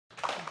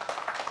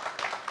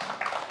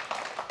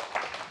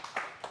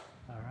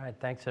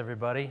Thanks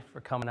everybody for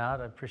coming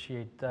out. I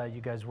appreciate you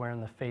guys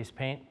wearing the face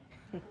paint.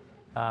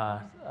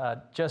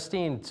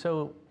 Justine,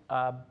 so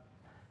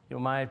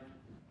my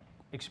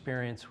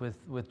experience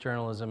with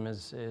journalism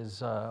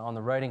is on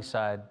the writing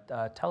side.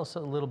 Tell us a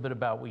little bit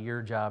about what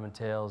your job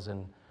entails,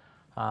 and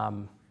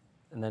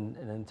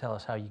then tell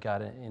us how you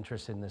got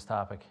interested in this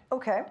topic.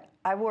 Okay,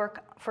 I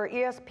work for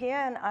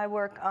ESPN. I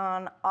work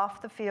on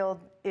off-the-field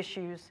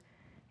issues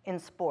in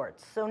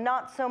sports. So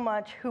not so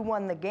much who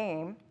won the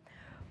game,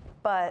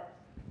 but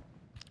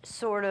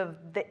sort of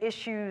the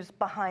issues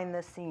behind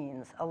the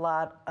scenes. A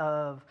lot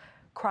of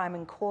crime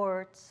in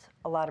courts,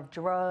 a lot of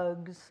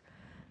drugs,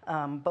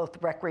 both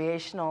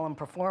recreational and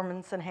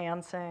performance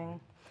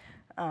enhancing,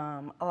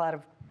 a lot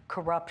of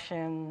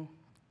corruption,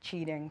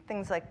 cheating,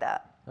 things like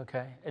that.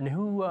 Okay, and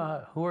who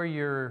are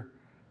your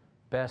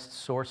best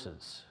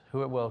sources?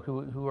 Who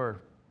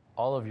are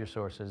all of your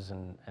sources,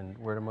 and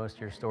where do most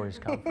of your stories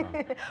come from?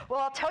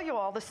 Well, I'll tell you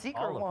all the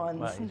secret ones.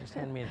 Well, you just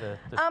hand me the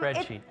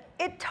spreadsheet.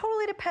 It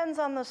totally depends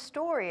on the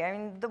story. I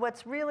mean,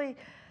 what's really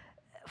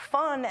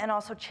fun and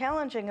also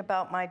challenging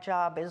about my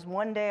job is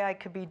one day I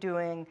could be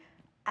doing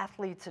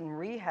athletes in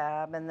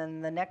rehab, and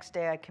then the next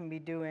day I can be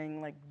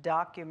doing like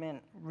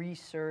document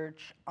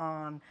research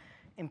on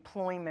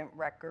employment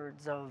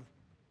records of,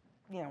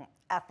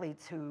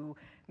 athletes who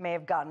may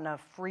have gotten a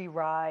free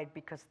ride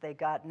because they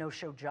got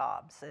no-show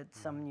jobs at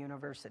some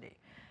university.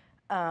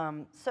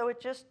 So it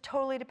just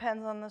totally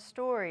depends on the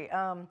story.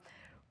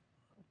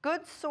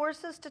 Good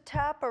sources to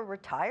tap are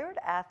retired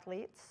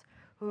athletes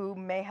who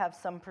may have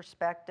some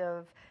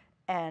perspective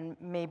and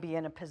may be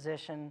in a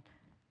position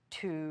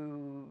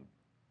to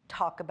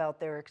talk about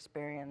their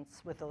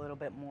experience with a little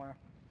bit more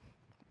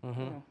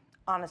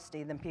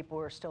honesty than people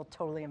who are still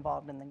totally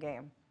involved in the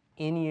game.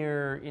 In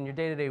your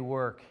day-to-day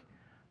work,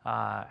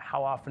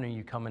 how often are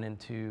you coming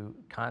into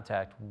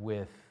contact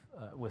with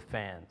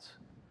fans?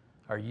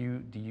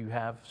 Do you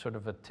have sort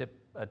of a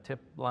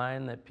tip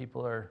line that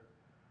people are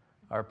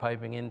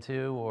piping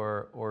into,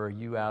 or are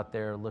you out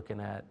there looking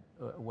at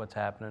what's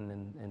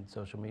happening in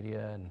social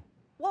media?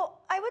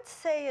 Well, I would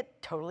say it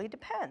totally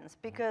depends,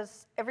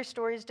 because every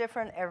story is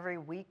different, every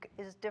week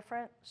is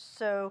different.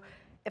 So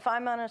if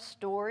I'm on a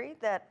story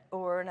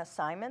or an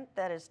assignment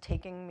that is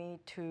taking me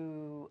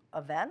to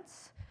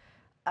events,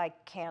 I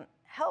can't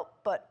help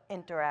but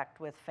interact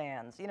with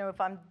fans.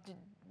 If I'm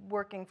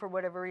working for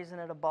whatever reason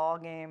at a ball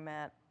game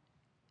at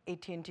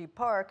AT&T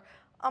Park,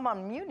 I'm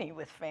on Muni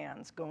with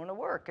fans going to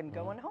work and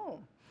going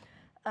home.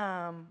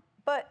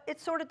 But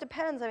it sort of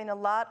depends. I mean, a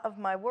lot of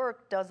my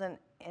work doesn't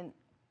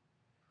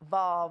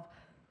involve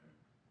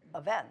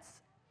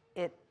events.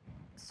 It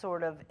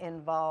sort of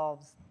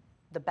involves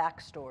the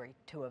backstory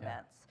to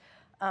events.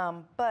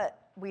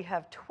 But we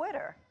have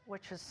Twitter,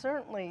 which is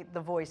certainly the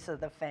voice of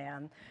the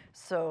fan.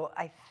 So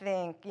I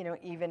think,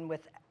 even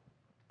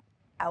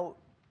without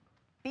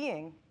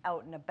being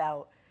out and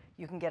about,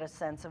 you can get a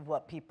sense of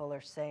what people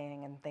are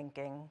saying and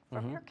thinking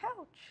from your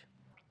couch.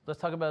 Let's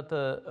talk about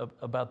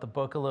the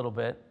book a little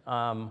bit.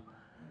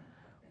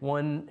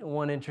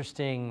 One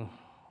interesting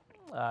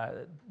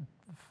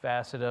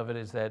facet of it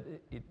is that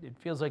it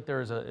feels like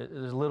there's a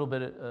little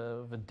bit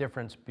of a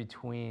difference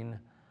between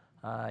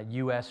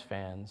U.S.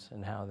 fans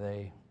and how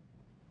they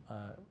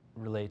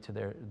relate to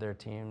their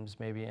teams,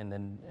 maybe, and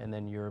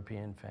then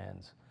European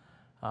fans.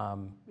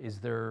 Is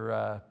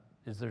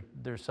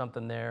there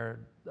something there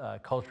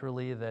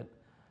culturally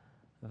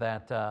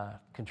that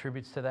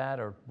contributes to that,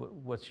 or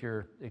what's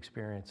your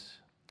experience?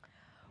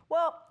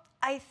 Well,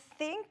 I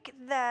think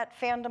that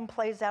fandom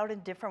plays out in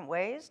different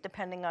ways,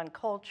 depending on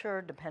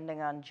culture,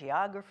 depending on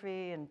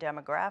geography and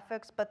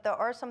demographics, but there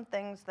are some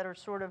things that are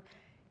sort of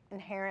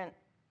inherent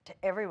to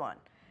everyone.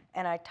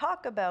 And I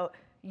talk about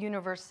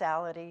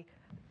universality.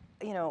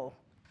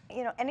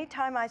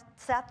 Anytime I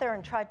sat there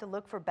and tried to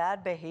look for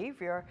bad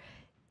behavior,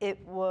 it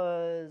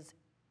was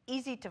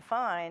easy to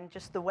find.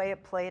 Just the way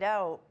it played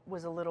out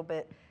was a little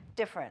bit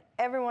different.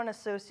 Everyone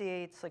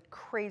associates like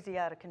crazy,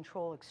 out of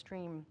control,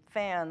 extreme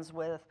fans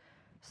with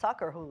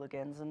soccer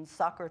hooligans and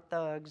soccer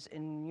thugs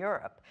in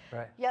Europe.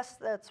 Right. Yes,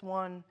 that's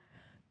one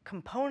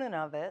component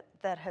of it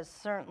that has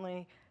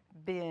certainly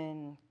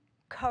been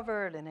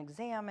covered and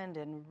examined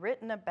and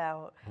written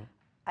about.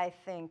 I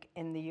think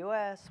in the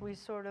US, we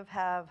sort of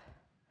have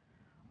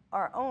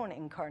our own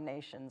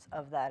incarnations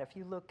of that. If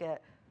you look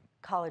at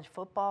college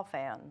football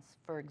fans,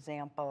 for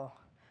example,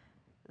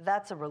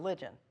 that's a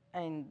religion.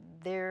 And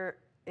there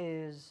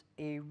is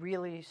a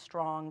really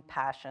strong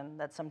passion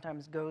that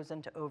sometimes goes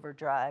into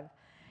overdrive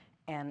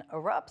and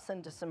erupts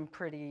into some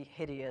pretty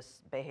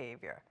hideous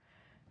behavior.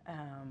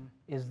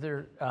 Is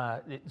there?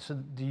 So,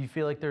 do you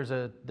feel like there is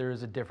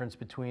a difference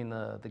between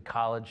the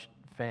college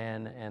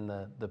fan and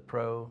the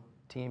pro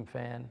team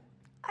fan?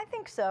 I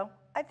think so.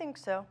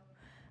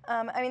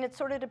 I mean, it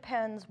sort of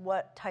depends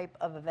what type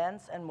of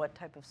events and what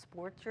type of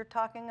sports you're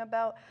talking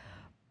about.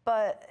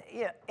 But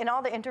in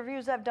all the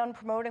interviews I've done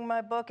promoting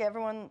my book,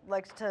 everyone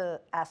likes to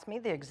ask me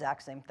the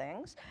exact same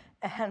things.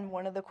 And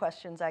one of the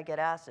questions I get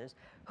asked is,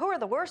 who are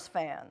the worst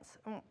fans?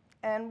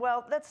 And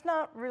well, that's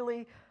not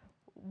really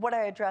what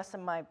I address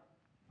in my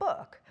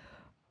book.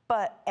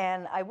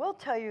 And I will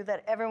tell you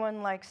that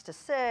everyone likes to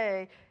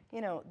say,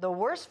 you know, the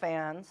worst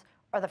fans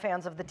are the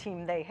fans of the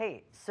team they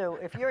hate. So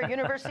if you're a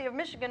University of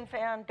Michigan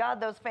fan,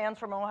 God, those fans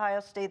from Ohio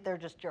State, they're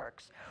just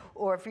jerks.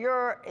 Or if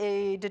you're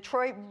a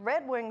Detroit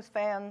Red Wings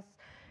fan,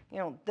 you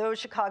know, those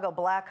Chicago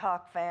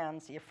Blackhawk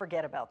fans, you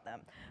forget about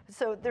them.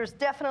 So there's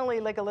definitely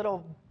like a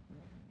little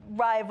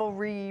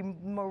rivalry,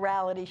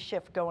 morality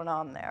shift going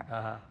on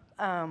there.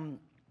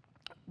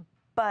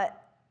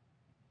 But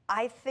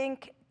I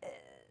think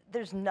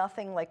there's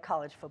nothing like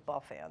college football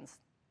fans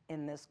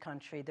in this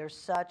country. There's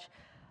such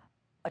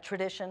a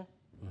tradition.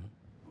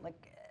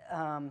 Like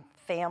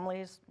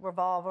families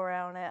revolve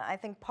around it. I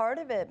think part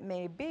of it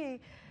may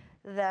be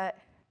that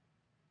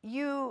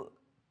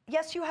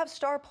yes, you have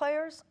star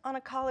players on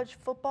a college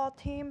football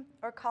team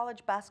or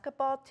college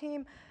basketball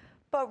team,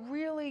 but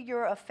really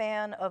you're a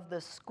fan of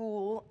the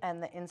school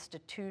and the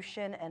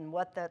institution and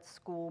what that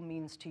school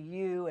means to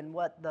you and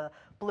what the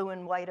blue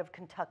and white of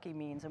Kentucky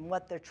means and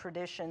what their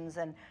traditions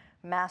and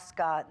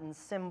mascot and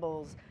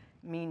symbols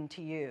mean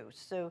to you.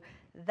 So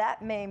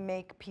that may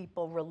make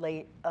people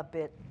relate a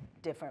bit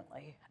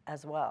differently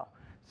as well.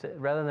 So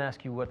rather than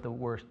ask you what the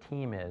worst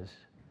team is,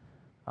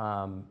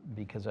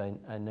 because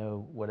I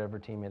know whatever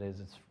team it is,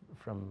 it's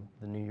from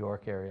the New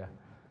York area.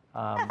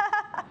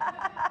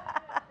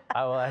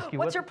 I will ask you.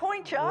 What's your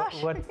point,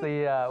 Josh? What's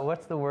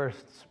the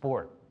worst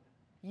sport?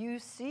 You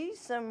see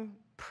some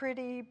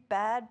pretty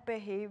bad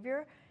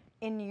behavior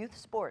in youth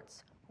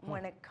sports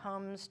when it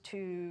comes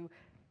to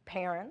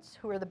parents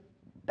who are the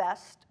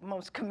best,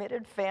 most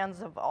committed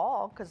fans of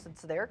all because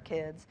it's their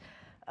kids.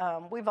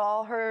 We've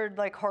all heard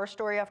like horror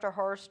story after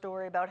horror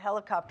story about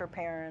helicopter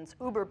parents,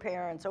 Uber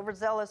parents,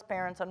 overzealous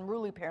parents,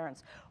 unruly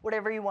parents,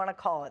 whatever you want to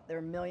call it. There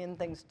are a million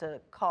things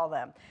to call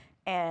them.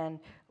 And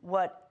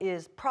what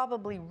is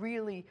probably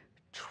really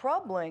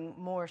troubling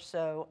more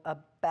so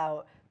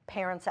about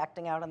parents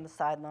acting out on the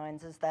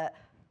sidelines is that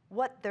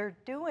what they're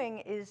doing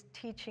is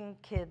teaching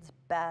kids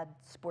bad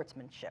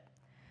sportsmanship.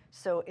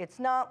 So it's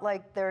not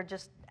like they're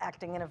just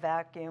acting in a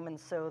vacuum and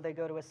so they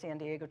go to a San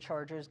Diego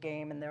Chargers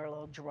game and they're a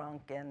little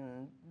drunk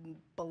and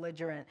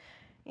belligerent.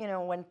 You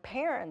know, when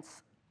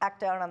parents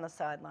act out on the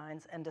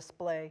sidelines and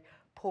display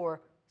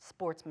poor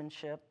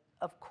sportsmanship,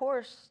 of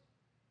course,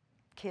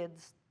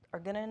 kids are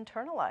going to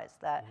internalize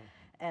that.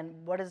 And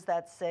what does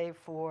that say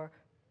for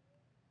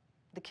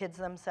the kids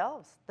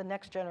themselves, the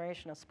next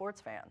generation of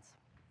sports fans?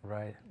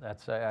 Right.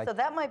 So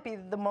that might be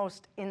the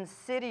most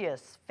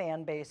insidious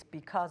fan base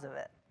because of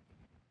it.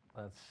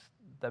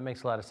 That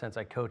makes a lot of sense.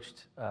 I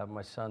coached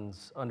my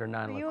son's under-9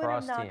 lacrosse team. Were you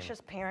an obnoxious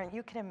parent?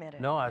 You can admit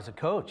it. No, I was a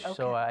coach, Okay.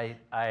 so I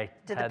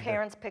Did the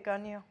parents pick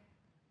on you?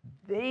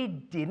 They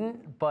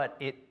didn't, but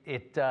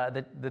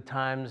the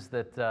times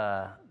that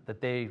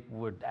they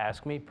would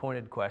ask me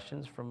pointed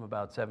questions from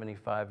about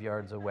 75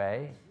 yards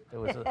away, it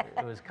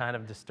was kind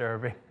of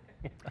disturbing.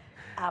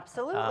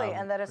 Absolutely,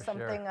 and that is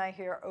something sure. I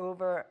hear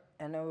over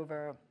and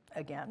over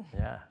again.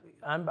 Yeah,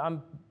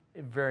 I'm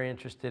very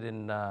interested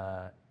in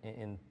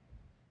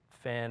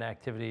fan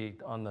activity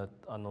on the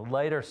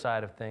lighter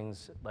side of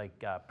things,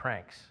 like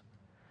pranks.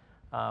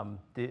 Are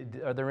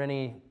there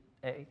any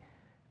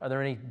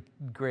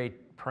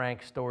great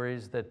prank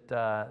stories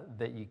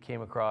that you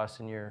came across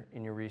in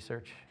your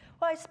research?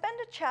 Well, I spend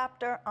a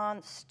chapter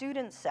on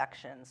student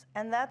sections,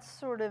 and that's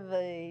sort of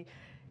a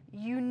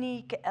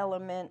unique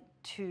element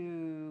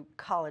to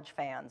college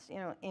fans.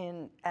 You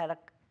know, at a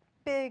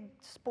big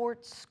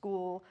sports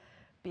school,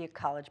 be it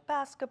college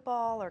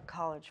basketball or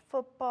college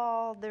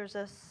football, there's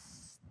a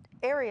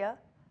area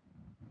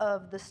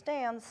of the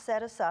stands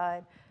set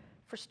aside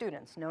for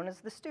students, known as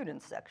the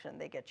student section.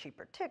 They get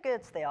cheaper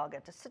tickets, they all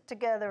get to sit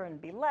together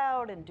and be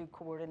loud and do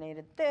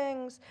coordinated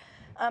things.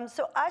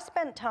 So I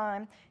spent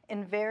time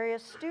in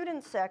various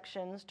student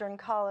sections during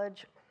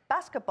college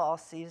basketball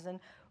season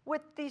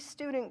with these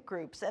student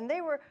groups, and they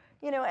were,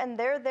 you know, and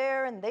they're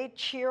there and they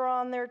cheer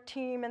on their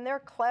team and they're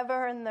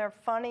clever and they're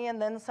funny,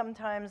 and then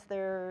sometimes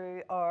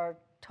they are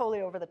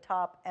totally over the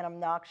top and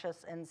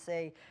obnoxious and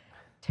say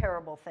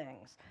terrible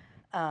things.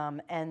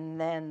 And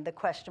then the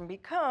question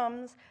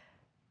becomes,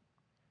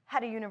 how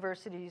do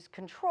universities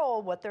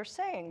control what they're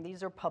saying?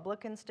 These are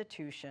public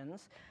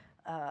institutions.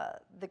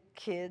 The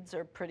kids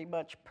are pretty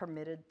much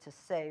permitted to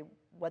say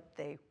what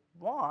they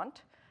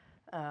want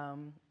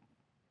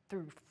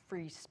through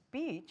free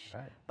speech,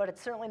 Right. but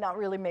it's certainly not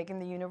really making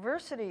the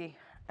university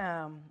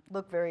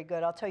look very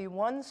good. I'll tell you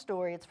one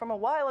story. It's from a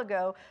while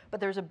ago, but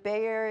there's a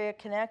Bay Area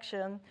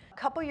connection. A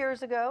couple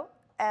years ago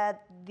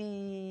at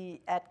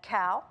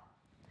Cal,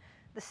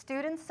 the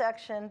student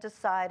section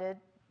decided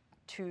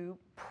to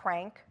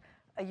prank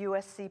a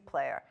USC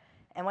player.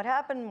 And what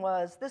happened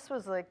was, this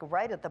was like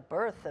right at the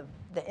birth of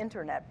the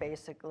internet,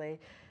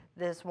 basically.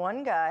 This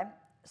one guy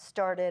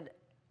started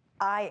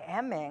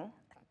IMing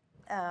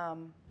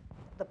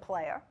the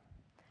player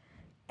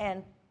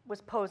and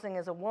was posing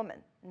as a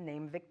woman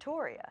named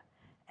Victoria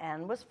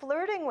and was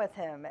flirting with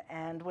him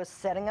and was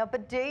setting up a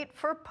date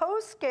for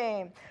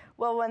post-game.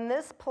 Well, when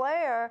this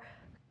player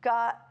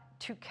got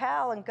to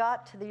Cal and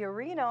got to the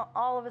arena,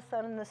 all of a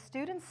sudden the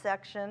student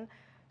section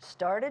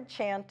started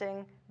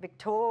chanting,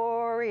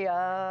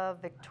 Victoria,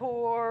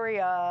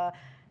 Victoria.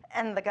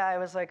 And the guy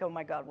was like, oh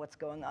my God, what's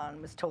going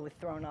on? Was totally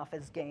thrown off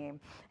his game.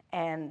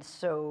 And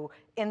so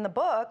in the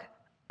book,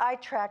 I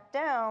tracked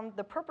down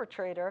the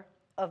perpetrator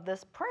of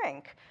this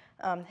prank.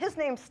 His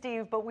name's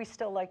Steve, but we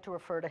still like to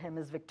refer to him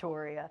as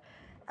Victoria.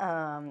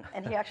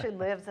 And he actually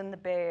lives in the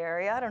Bay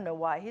Area. I don't know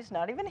why he's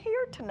not even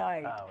here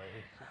tonight.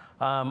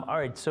 All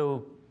right,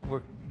 so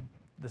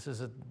this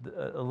is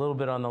a little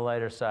bit on the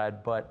lighter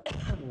side, but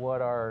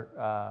what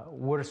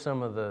are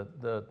some of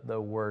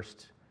the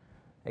worst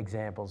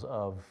examples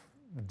of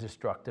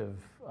destructive,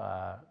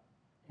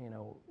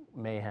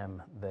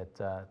 mayhem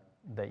that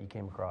you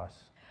came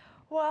across?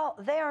 Well,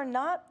 they are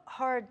not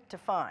hard to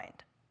find.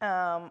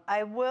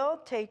 I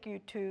will take you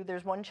to,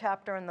 there's one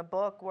chapter in the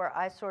book where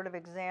I sort of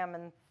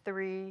examine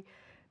 3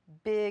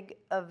 big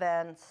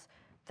events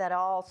that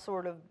all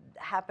sort of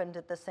happened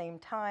at the same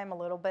time a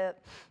little bit,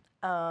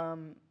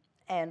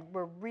 and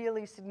were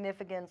really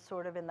significant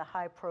sort of in the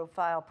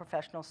high-profile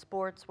professional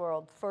sports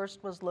world.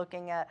 First was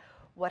looking at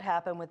what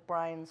happened with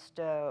Brian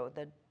Stowe,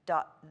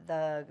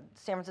 the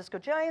San Francisco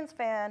Giants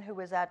fan who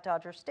was at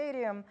Dodger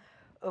Stadium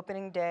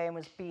opening day and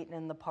was beaten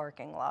in the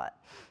parking lot.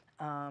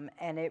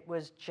 And it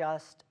was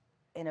just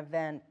an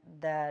event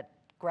that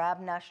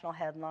grabbed national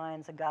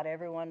headlines and got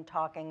everyone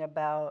talking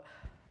about,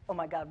 oh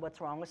my God,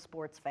 what's wrong with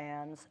sports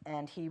fans?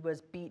 And he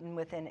was beaten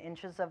within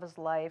inches of his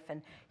life.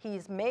 And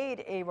he's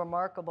made a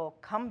remarkable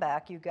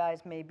comeback. You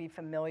guys may be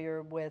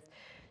familiar with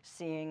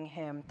seeing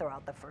him throw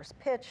out the first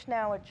pitch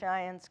now at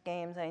Giants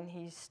games. And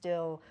he's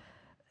still,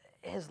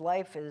 his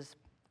life is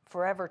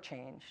forever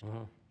changed.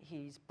 Mm-hmm.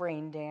 He's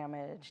brain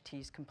damaged,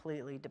 he's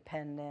completely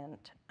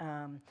dependent.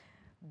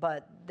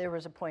 But there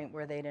was a point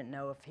where they didn't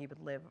know if he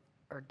would live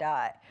or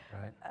die.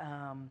 Right.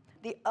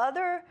 The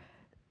other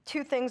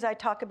 2 things I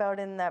talk about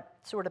in that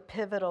sort of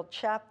pivotal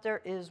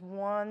chapter is,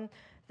 one,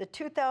 the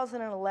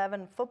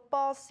 2011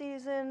 football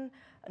season,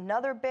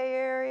 another Bay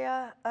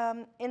Area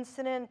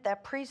incident,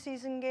 that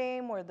preseason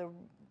game where the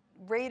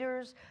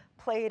Raiders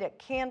played at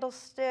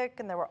Candlestick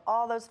and there were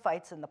all those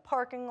fights in the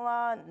parking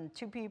lot and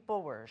 2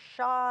 people were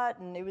shot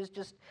and it was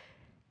just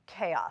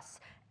chaos.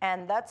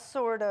 And that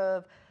sort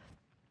of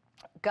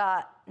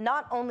got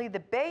not only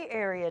the Bay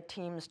Area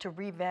teams to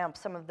revamp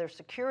some of their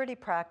security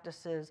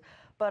practices,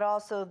 but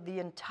also the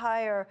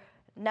entire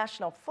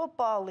National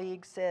Football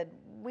League said,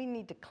 we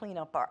need to clean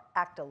up our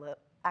act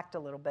a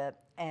little bit.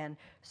 And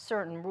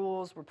certain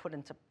rules were put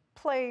into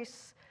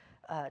place,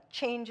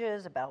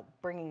 changes about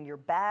bringing your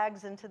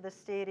bags into the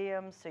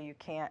stadium, so you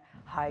can't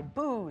hide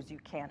booze, you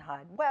can't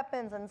hide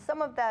weapons, and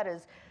some of that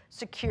is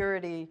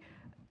security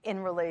in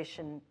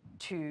relation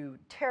to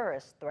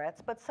terrorist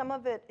threats, but some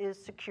of it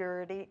is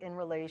security in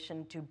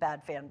relation to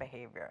bad fan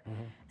behavior.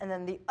 Mm-hmm. And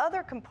then the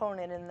other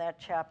component in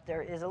that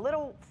chapter is a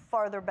little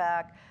farther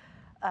back.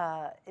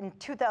 In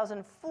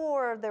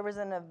 2004, there was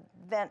an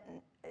event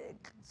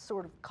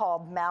sort of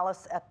called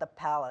Malice at the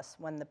Palace,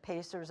 when the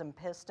Pacers and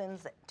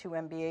Pistons, 2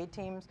 NBA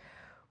teams,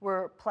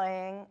 were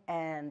playing,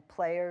 and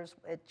players,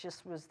 it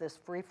just was this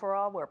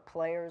free-for-all where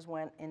players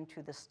went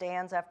into the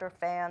stands after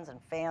fans, and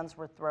fans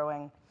were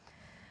throwing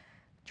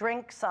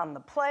drinks on the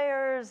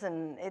players,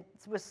 and it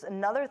was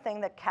another thing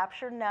that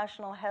captured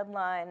national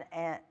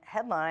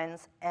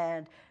headlines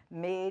and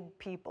made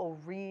people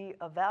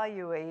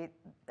reevaluate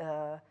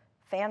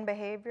fan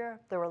behavior,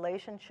 the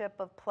relationship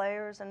of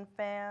players and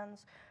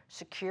fans,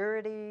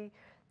 security.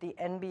 The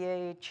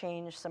NBA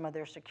changed some of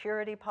their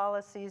security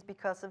policies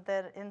because of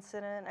that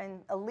incident.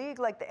 And a league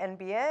like the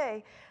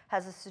NBA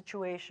has a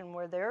situation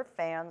where their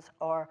fans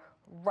are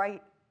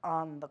right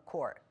on the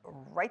court,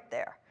 right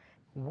there.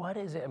 What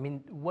is it? I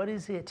mean, what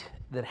is it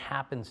that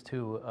happens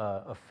to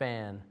a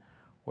fan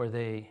where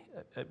they?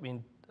 I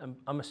mean,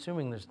 I'm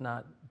assuming there's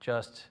not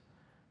just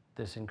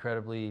this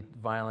incredibly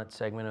violent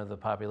segment of the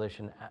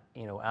population,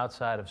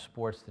 outside of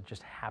sports that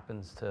just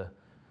happens to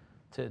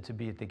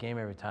be at the game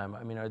every time.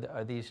 I mean,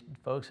 are these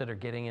folks that are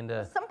getting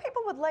into? Some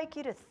people would like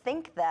you to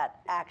think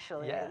that,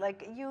 actually. Yeah.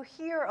 Like, you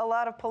hear a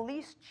lot of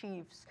police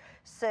chiefs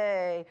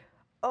say,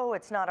 "Oh,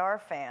 it's not our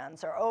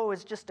fans," or "Oh,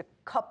 it's just a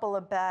couple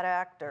of bad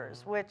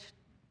actors," which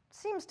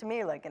seems to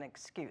me like an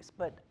excuse,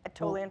 but I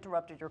totally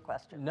interrupted your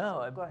question.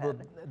 No, so go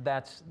ahead.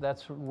 Well,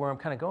 that's where I'm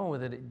kind of going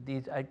with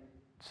it. I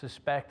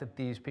suspect that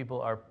these people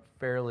are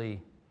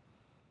fairly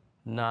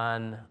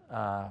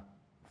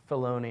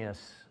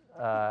non-felonious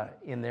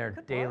in their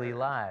daily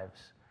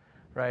lives,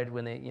 right?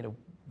 When they,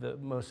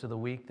 most of the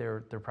week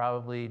they're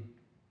probably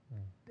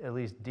at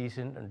least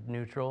decent or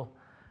neutral,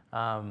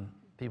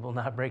 people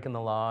not breaking the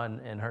law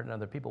and hurting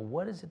other people.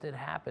 What is it that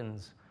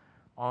happens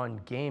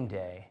on game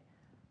day?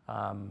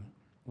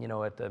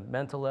 At the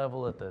mental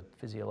level, at the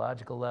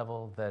physiological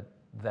level,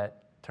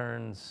 that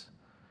turns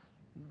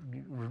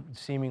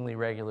seemingly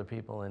regular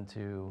people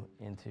into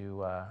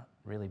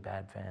really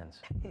bad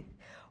fans?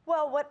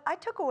 Well, what I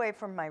took away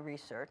from my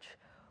research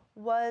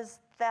was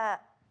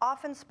that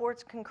often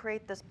sports can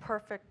create this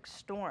perfect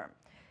storm.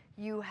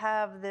 You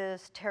have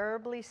this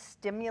terribly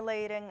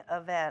stimulating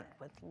event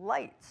with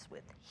lights,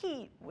 with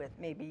heat, with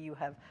maybe you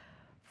have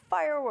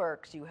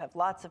fireworks, you have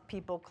lots of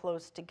people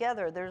close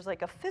together. There's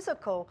like a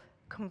physical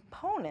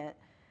component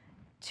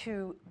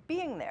to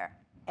being there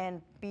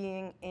and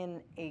being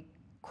in a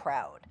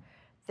crowd.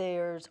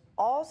 There's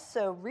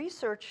also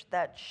research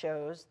that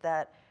shows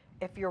that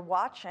if you're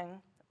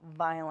watching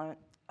violent,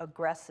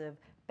 aggressive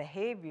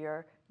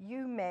behavior,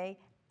 you may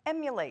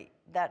emulate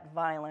that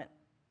violent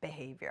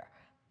behavior.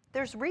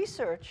 There's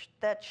research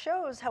that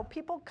shows how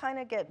people kind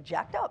of get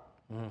jacked up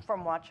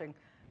from watching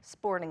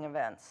sporting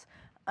events.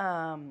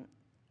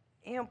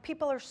 You know,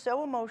 people are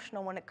so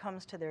emotional when it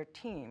comes to their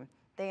team.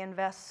 They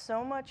invest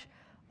so much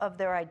of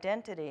their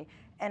identity,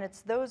 and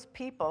it's those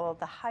people,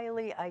 the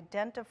highly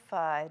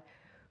identified,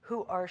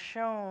 who are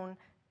shown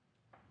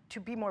to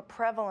be more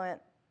prevalent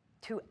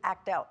to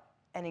act out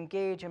and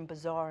engage in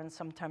bizarre and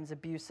sometimes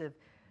abusive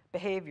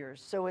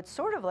behaviors. So it's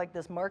sort of like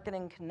this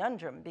marketing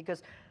conundrum,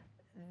 because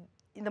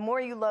the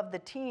more you love the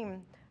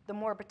team, the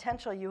more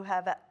potential you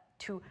have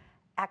to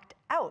act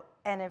out.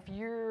 And if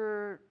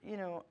you're, you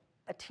know,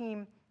 a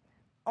team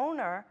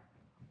owner,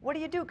 what do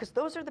you do? Because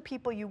those are the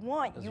people you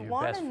want. Those you are your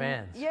want best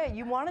fans. Yeah,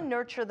 you want to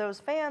nurture those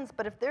fans,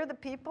 but if they're the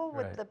people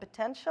with the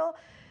potential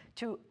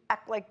to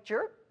act like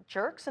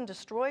jerks and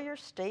destroy your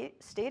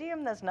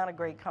stadium, that's not a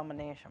great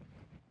combination.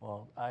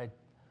 Well, I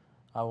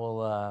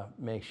will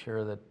make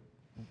sure that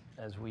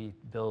as we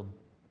build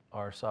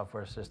our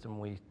software system,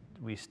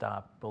 we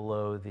stop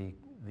below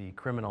the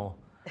criminal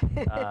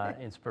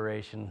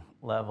inspiration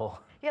level.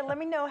 Yeah, let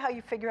me know how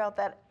you figure out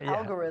that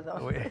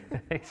algorithm.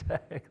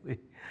 Exactly.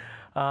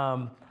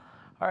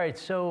 All right,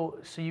 so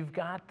you've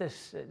got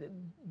this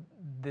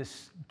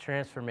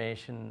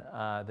transformation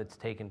that's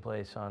taken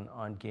place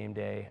on game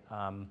day.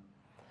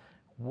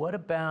 What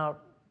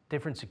about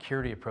different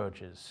security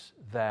approaches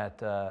that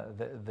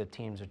the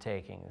teams are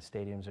taking, the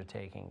stadiums are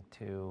taking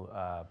to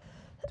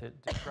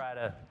try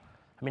to?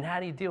 I mean, how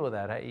do you deal with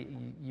that?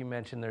 You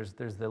mentioned there's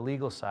the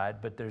legal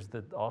side, but there's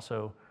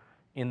also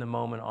in the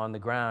moment on the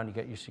ground, you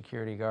got your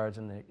security guards,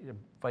 and the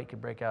fight could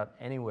break out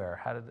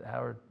anywhere.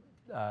 How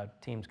are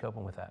teams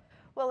coping with that?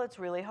 Well, it's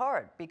really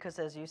hard because,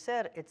 as you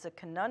said, it's a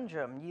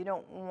conundrum. You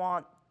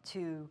want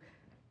to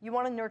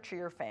nurture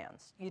your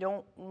fans. You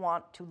don't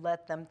want to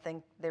let them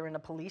think they're in a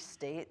police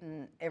state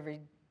and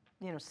every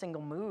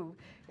single move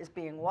is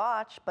being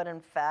watched, but in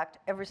fact,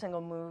 every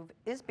single move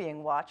is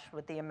being watched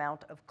with the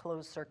amount of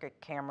closed-circuit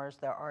cameras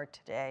there are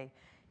today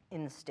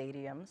in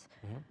stadiums.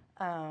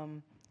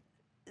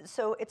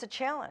 So it's a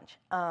challenge.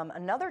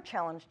 Another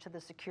challenge to the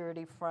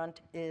security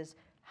front is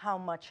how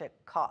much it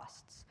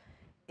costs.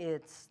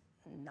 It's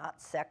not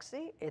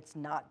sexy. It's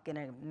not going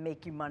to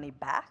make you money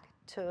back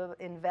to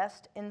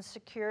invest in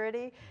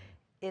security.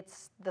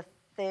 It's the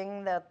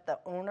thing that the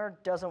owner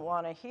doesn't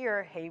want to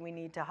hear. Hey, we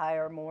need to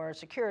hire more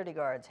security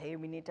guards. Hey,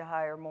 we need to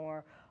hire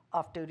more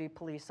off-duty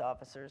police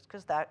officers,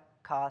 because that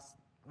costs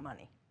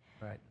money.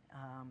 Right.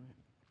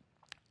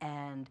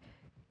 And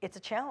it's a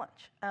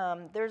challenge.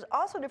 There's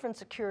also different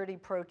security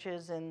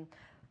approaches, and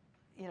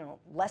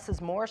less is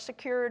more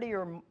security,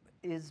 or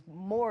is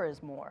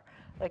more.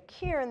 Like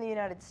here in the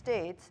United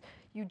States,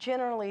 you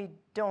generally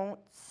don't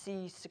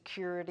see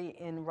security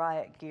in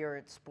riot gear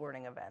at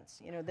sporting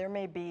events. There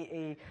may be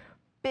a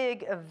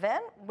big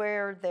event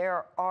where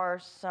there are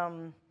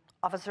some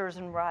officers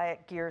in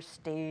riot gear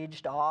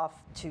staged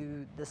off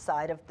to the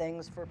side of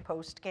things for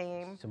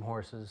post-game. Some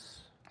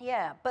horses.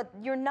 Yeah, but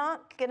you're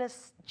not going to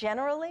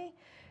generally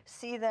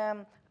see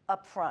them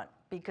up front,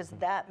 because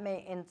that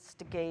may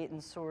instigate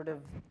and sort of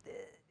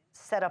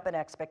set up an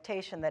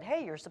expectation that,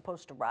 hey, you're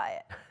supposed to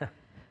riot.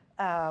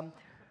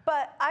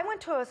 But I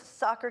went to a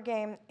soccer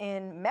game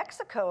in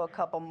Mexico a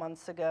couple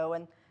months ago,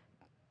 and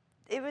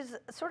it was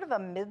sort of a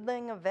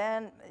middling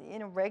event,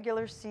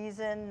 regular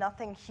season,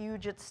 nothing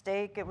huge at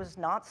stake. It was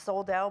not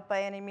sold out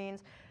by any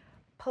means.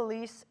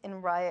 Police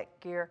in riot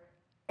gear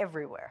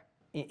everywhere.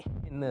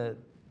 In the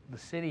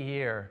city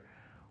here,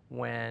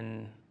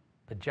 when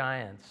the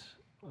Giants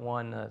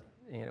won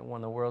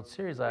the World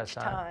Series last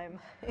time.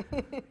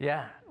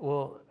 Yeah,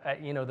 well,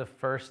 the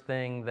first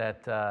thing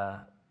that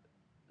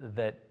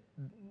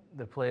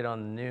played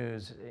on the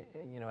news,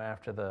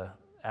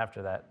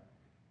 after that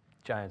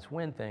Giants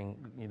win thing,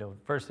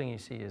 first thing you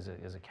see is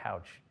a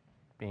couch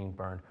being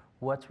burned.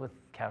 What's with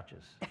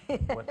couches?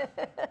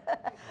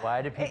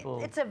 Why do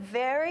people? It's a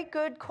very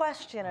good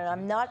question, and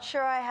I'm not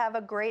sure I have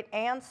a great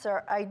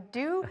answer. I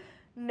do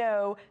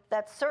know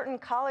that certain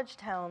college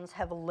towns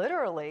have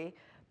literally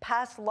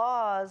passed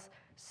laws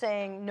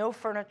saying no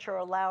furniture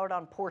allowed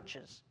on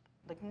porches,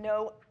 like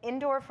no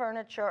indoor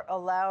furniture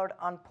allowed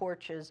on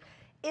porches,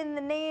 in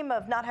the name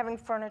of not having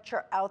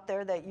furniture out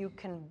there that you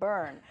can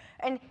burn.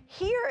 And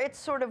here it's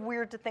sort of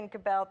weird to think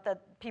about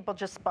that people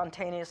just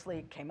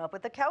spontaneously came up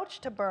with a couch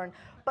to burn.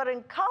 But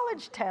in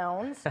college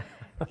towns,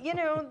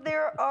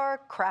 there are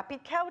crappy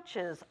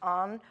couches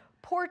on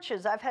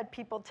porches. I've had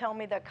people tell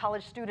me that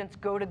college students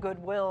go to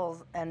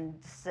Goodwill's and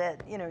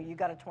said, you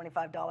got a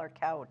 $25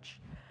 couch.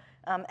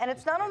 And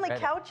it's not only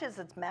couches,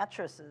 it's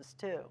mattresses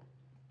too.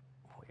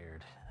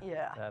 Weird.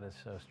 Yeah. That is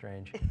so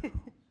strange.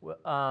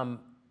 Well,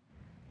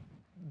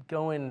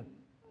 going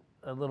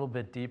a little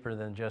bit deeper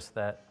than just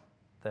that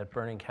that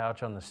burning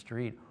couch on the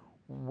street.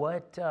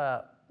 What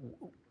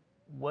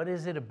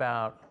is it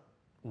about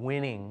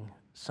winning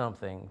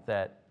something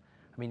that,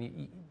 I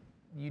mean,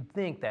 you'd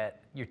think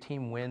that your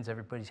team wins,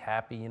 everybody's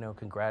happy, you know,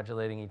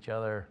 congratulating each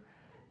other,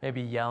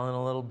 maybe yelling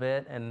a little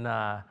bit, and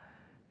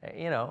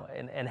you know,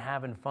 and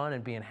having fun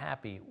and being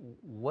happy.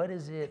 What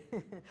is it?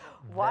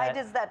 Why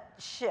does that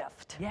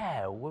shift?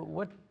 Yeah,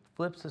 what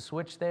flips the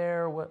switch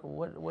there?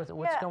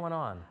 What's going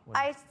on?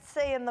 I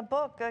say in the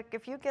book, like,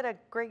 if you get a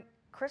great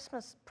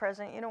Christmas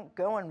present, you don't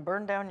go and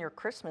burn down your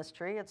Christmas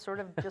tree. It sort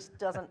of just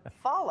doesn't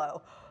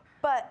follow.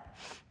 But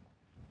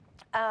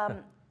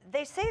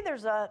they say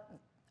there's a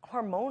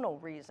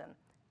hormonal reason,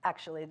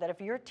 actually, that if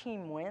your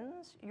team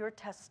wins, your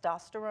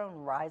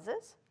testosterone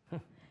rises.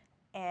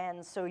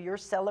 And so you're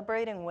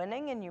celebrating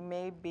winning, and you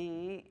may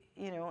be,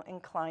 you know,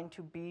 inclined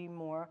to be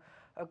more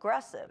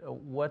aggressive.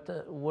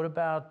 What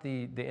about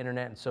the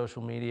internet and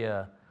social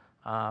media,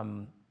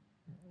 you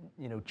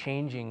know,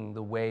 changing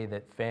the way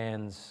that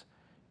fans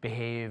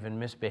behave and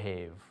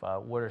misbehave?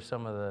 What are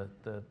some of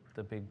the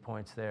big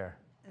points there?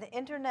 The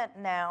internet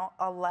now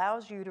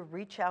allows you to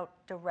reach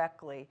out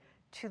directly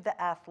to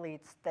the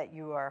athletes that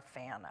you are a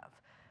fan of.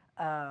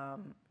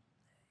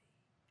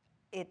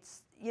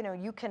 It's, you know,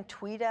 you can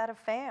tweet at a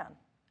fan.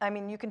 I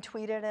mean, you can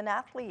tweet at an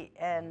athlete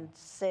and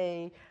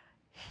say,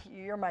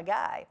 you're my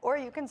guy, or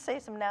you can say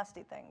some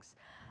nasty things.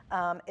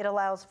 It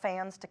allows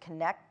fans to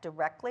connect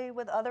directly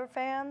with other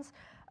fans.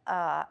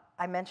 I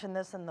mentioned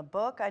this in the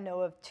book. I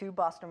know of 2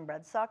 Boston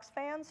Red Sox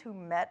fans who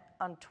met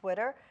on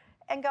Twitter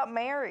and got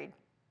married.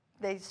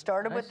 They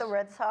started with the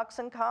Red Sox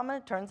in common.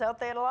 It turns out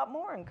they had a lot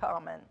more in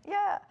common.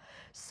 Yeah.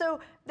 So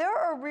there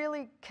are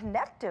really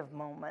connective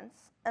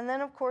moments. And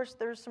then, of course,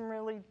 there's some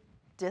really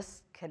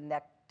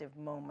disconnective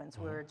moments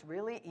where it's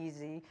really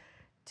easy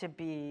to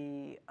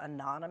be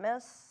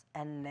anonymous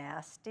and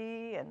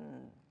nasty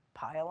and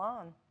pile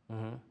on.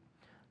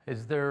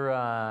 Is there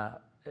an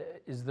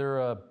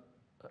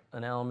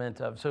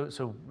element of,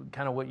 so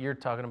kind of what you're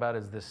talking about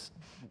is this,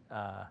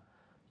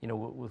 you know,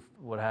 with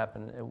what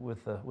happened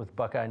with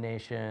Buckeye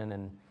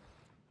Nation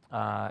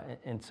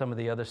and some of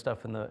the other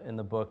stuff in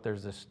the book.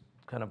 There's this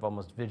kind of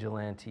almost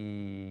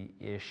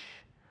vigilante-ish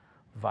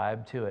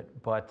vibe to it.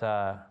 But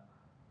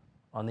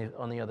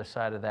on the other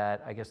side of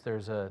that, I guess there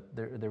was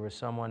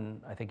someone,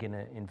 I think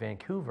in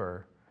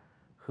Vancouver,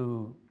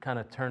 who kind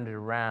of turned it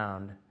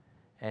around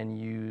and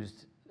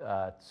used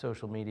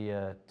social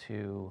media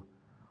to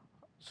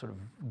sort of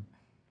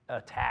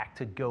attack,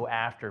 to go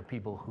after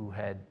people who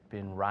had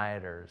been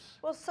rioters.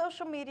 Well,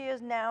 social media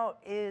now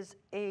is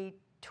a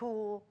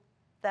tool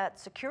that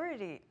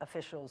security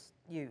officials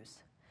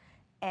use.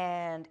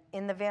 And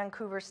in the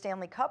Vancouver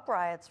Stanley Cup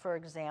riots, for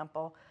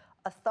example,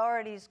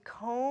 authorities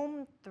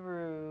combed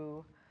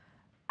through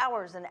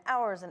hours and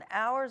hours and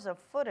hours of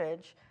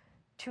footage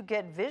to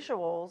get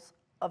visuals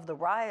of the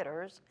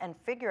rioters and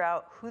figure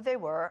out who they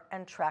were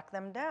and track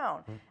them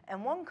down.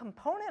 And one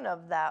component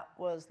of that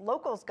was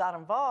locals got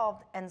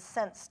involved and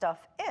sent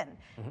stuff in.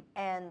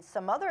 And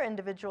some other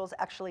individuals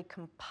actually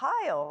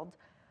compiled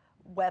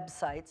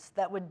websites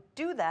that would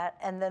do that,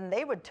 and then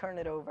they would turn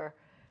it over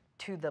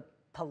to the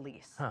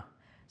police.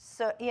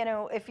 So, you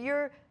know, if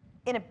you're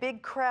in a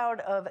big crowd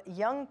of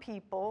young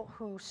people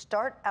who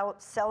start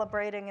out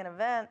celebrating an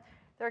event,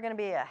 there are going to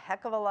be a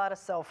heck of a lot of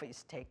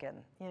selfies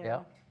taken, you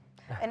know.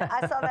 And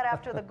I saw that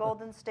after the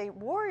Golden State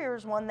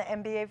Warriors won the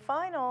NBA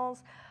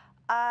Finals.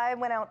 I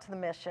went out to the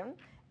Mission,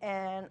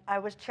 and I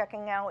was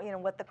checking out, you know,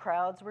 what the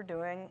crowds were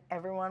doing.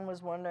 Everyone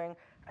was wondering,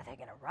 are they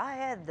going to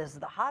riot? This is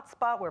the hot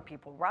spot where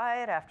people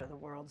riot after the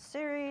World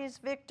Series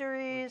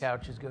victories. Where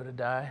couches go to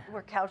die.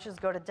 Where couches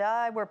go to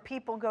die, where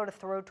people go to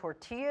throw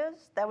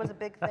tortillas. That was a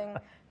big thing.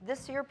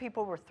 This year,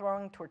 people were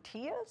throwing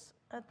tortillas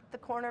at the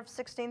corner of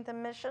 16th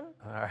and Mission.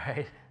 All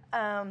right.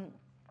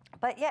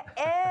 But yeah,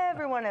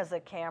 everyone has a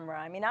camera.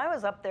 I mean, I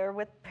was up there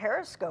with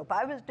Periscope.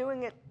 I was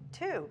doing it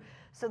too.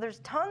 So there's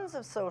tons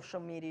of social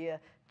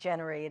media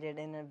generated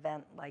in an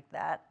event like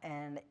that,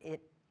 and it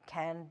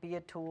can be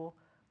a tool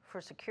for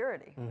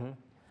security.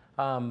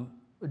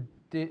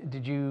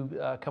 Did you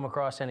come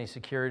across any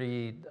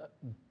security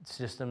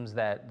systems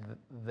that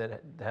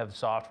have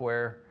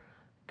software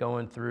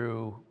going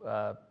through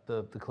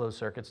the closed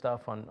circuit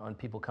stuff on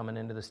people coming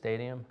into the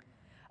stadium?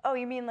 Oh,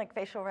 you mean like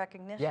facial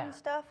recognition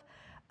stuff?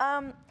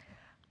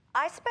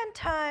 I spent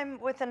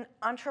time with an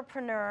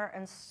entrepreneur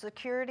and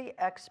security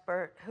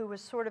expert who was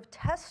sort of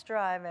test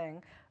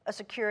driving a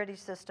security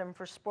system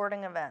for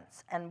sporting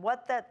events. And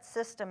what that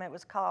system, it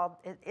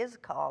is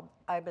called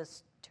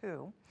IBIS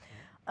 2,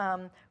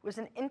 was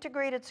an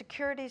integrated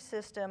security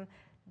system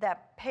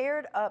that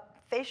paired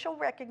up facial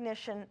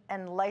recognition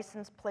and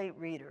license plate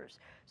readers.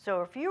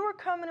 So if you were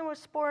coming to a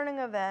sporting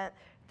event,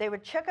 they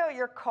would check out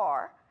your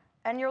car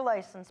and your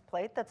license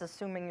plate, that's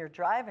assuming you're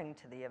driving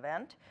to the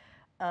event,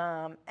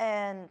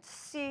 and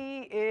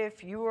see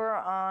if you were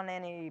on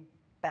any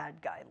bad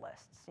guy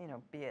lists, you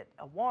know, be it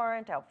a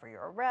warrant out for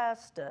your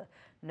arrest, a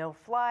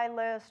no-fly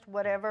list,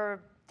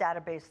 whatever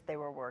database they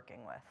were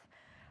working with.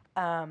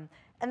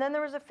 And then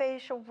there was a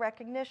facial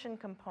recognition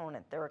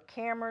component. There were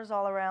cameras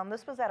all around.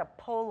 This was at a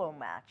polo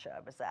match I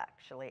was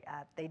actually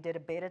at. They did a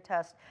beta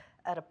test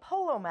at a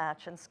polo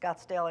match in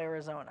Scottsdale,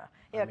 Arizona.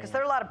 Yeah, because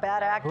there are a lot of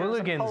bad actors.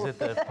 Hooligans at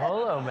the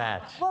polo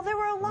match. Well, there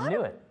were a lot Knew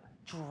of it.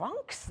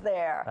 drunks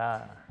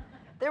there.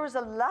 There was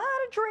a lot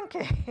of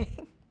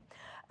drinking.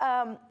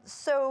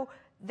 So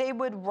they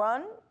would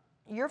run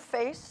your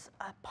face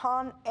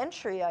upon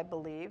entry, I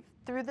believe,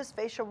 through this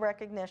facial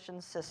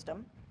recognition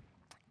system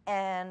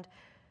and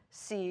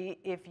see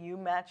if you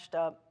matched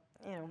up,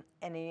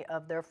 any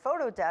of their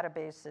photo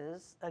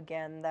databases,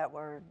 again, that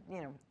were,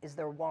 is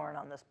there a warrant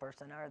on this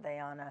person? Are they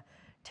on a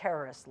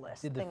terrorist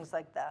list? Things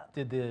like that.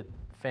 Did the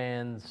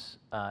fans,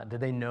 did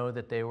they know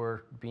that they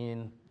were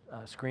being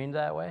screened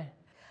that way?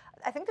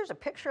 I think there's a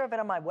picture of it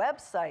on my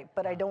website,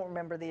 but I don't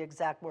remember the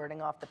exact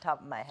wording off the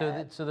top of my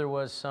head. So there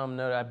was some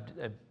note.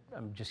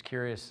 I'm just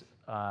curious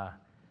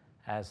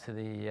as to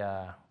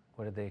the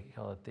what did they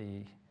call it?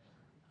 The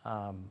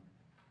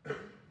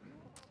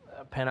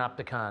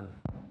panopticon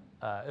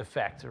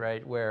effect,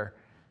 right? Where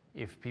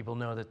if people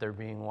know that they're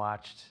being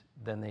watched,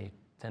 then they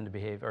tend to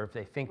behave, or if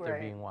they think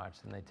they're being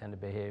watched, then they tend to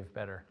behave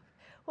better.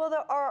 Well,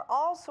 there are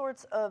all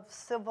sorts of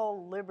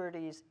civil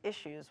liberties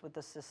issues with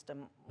the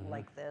system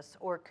like this,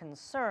 or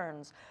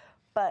concerns,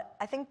 but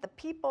I think the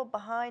people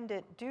behind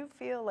it do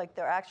feel like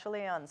they're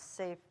actually on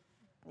safe,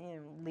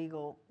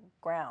 legal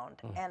ground.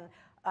 And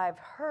I've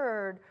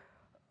heard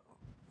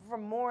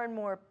from more and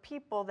more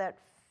people that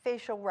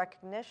facial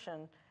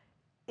recognition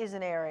is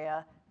an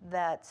area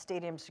that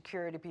stadium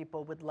security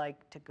people would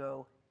like to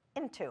go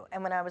into.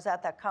 And when I was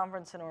at that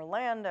conference in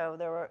Orlando,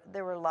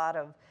 there were a lot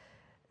of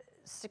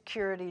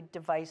security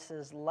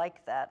devices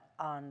like that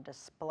on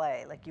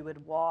display. Like you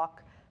would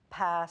walk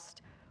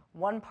past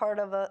one part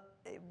of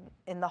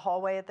in the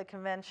hallway at the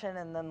convention,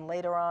 and then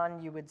later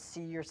on you would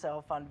see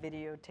yourself on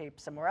videotape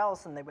somewhere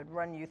else, and they would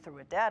run you through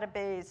a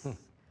database.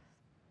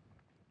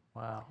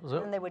 Wow.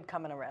 And they would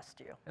come and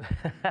arrest you.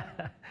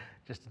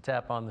 Just a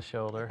tap on the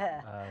shoulder.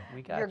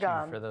 We got You're you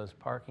gone. for those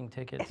parking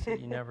tickets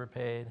that you never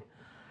paid.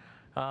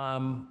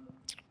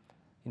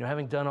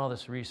 Having done all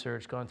this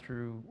research, gone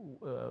through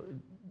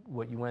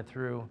what you went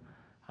through,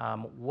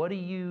 what do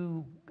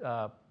you,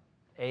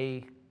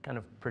 kind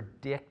of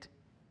predict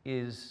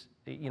is,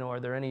 are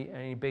there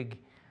any big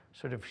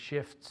sort of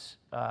shifts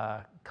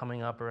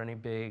coming up, or any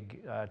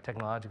big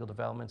technological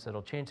developments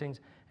that'll change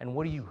things? And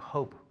what do you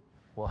hope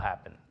will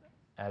happen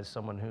as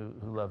someone who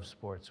loves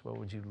sports? What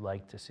would you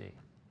like to see?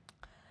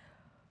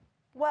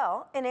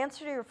 Well, in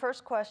answer to your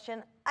first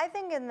question, I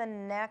think in the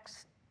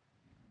next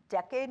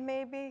decade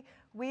maybe,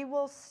 we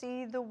will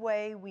see the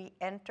way we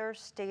enter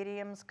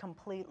stadiums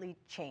completely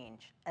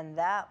change, and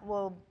that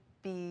will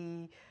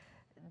be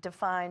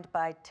defined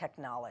by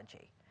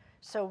technology.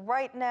 So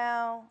right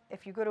now,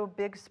 if you go to a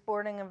big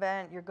sporting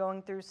event, you're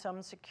going through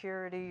some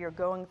security, you're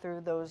going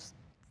through those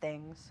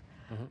things,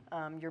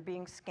 you're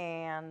being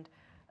scanned.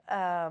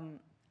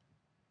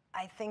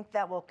 I think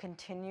that will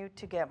continue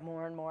to get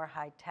more and more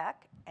high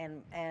tech,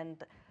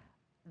 and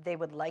they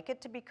would like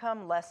it to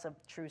become less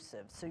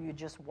obtrusive. So you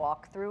just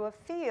walk through a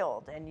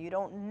field and you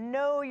don't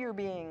know you're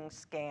being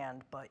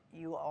scanned, but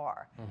you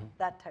are.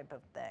 That type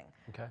of thing.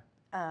 Okay.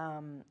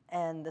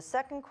 And the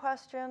second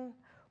question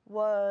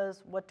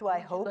was, what do I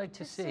hope like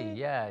to see?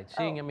 Yeah,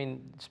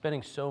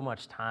 spending so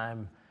much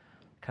time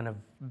kind of,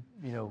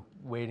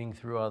 wading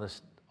through all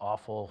this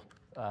awful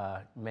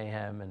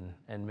mayhem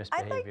and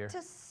misbehavior. I'd like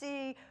to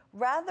see,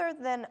 rather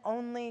than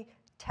only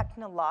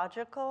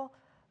technological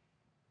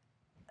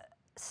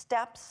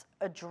steps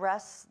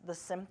address the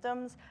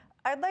symptoms,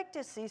 I'd like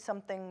to see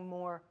something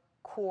more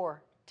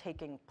core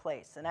taking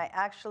place. And I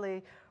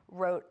actually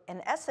wrote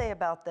an essay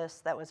about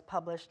this that was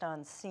published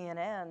on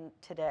CNN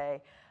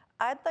today.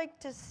 I'd like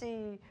to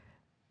see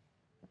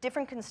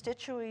different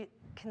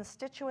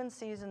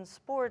constituencies in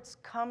sports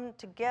come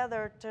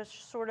together to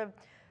sort of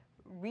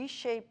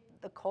reshape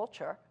the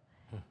culture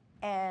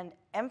and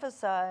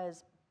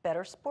emphasize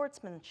better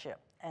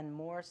sportsmanship and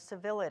more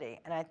civility.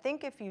 And I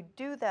think if you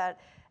do that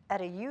at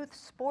a youth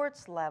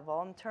sports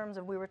level, in terms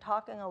of, we were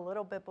talking a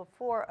little bit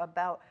before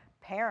about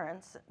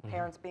parents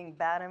being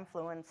bad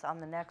influence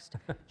on the next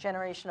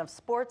generation of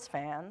sports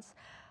fans,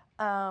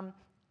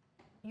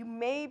 you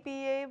may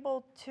be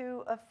able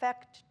to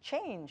affect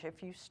change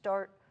if you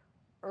start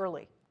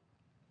early.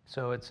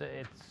 So it's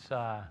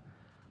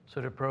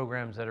sort of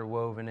programs that are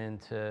woven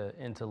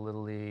into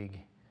Little League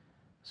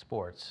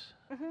sports.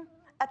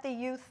 At the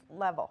youth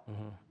level.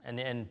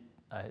 And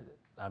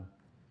I'm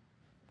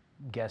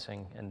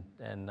guessing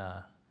and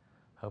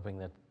hoping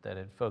that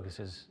it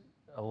focuses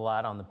a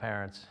lot on the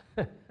parents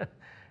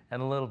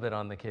and a little bit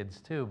on the kids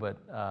too. But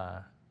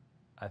I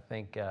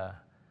think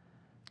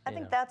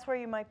that's where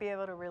you might be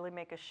able to really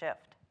make a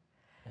shift.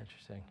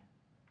 Interesting.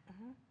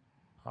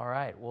 All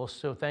right. Well,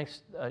 so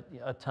thanks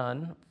a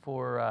ton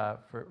for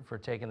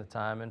taking the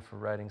time and for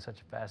writing such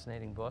a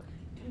fascinating book.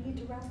 Do we need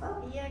to wrap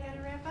up? Yeah, I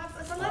gotta wrap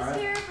up. So let's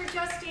hear it for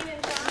Justine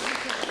and John.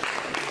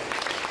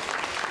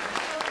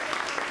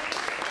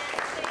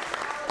 Thanks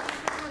for all of you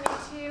for coming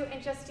too,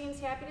 and Justine's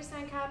happy to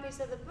sign copies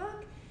of the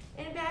book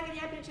and back and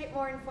happy to take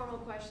more informal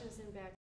questions in back.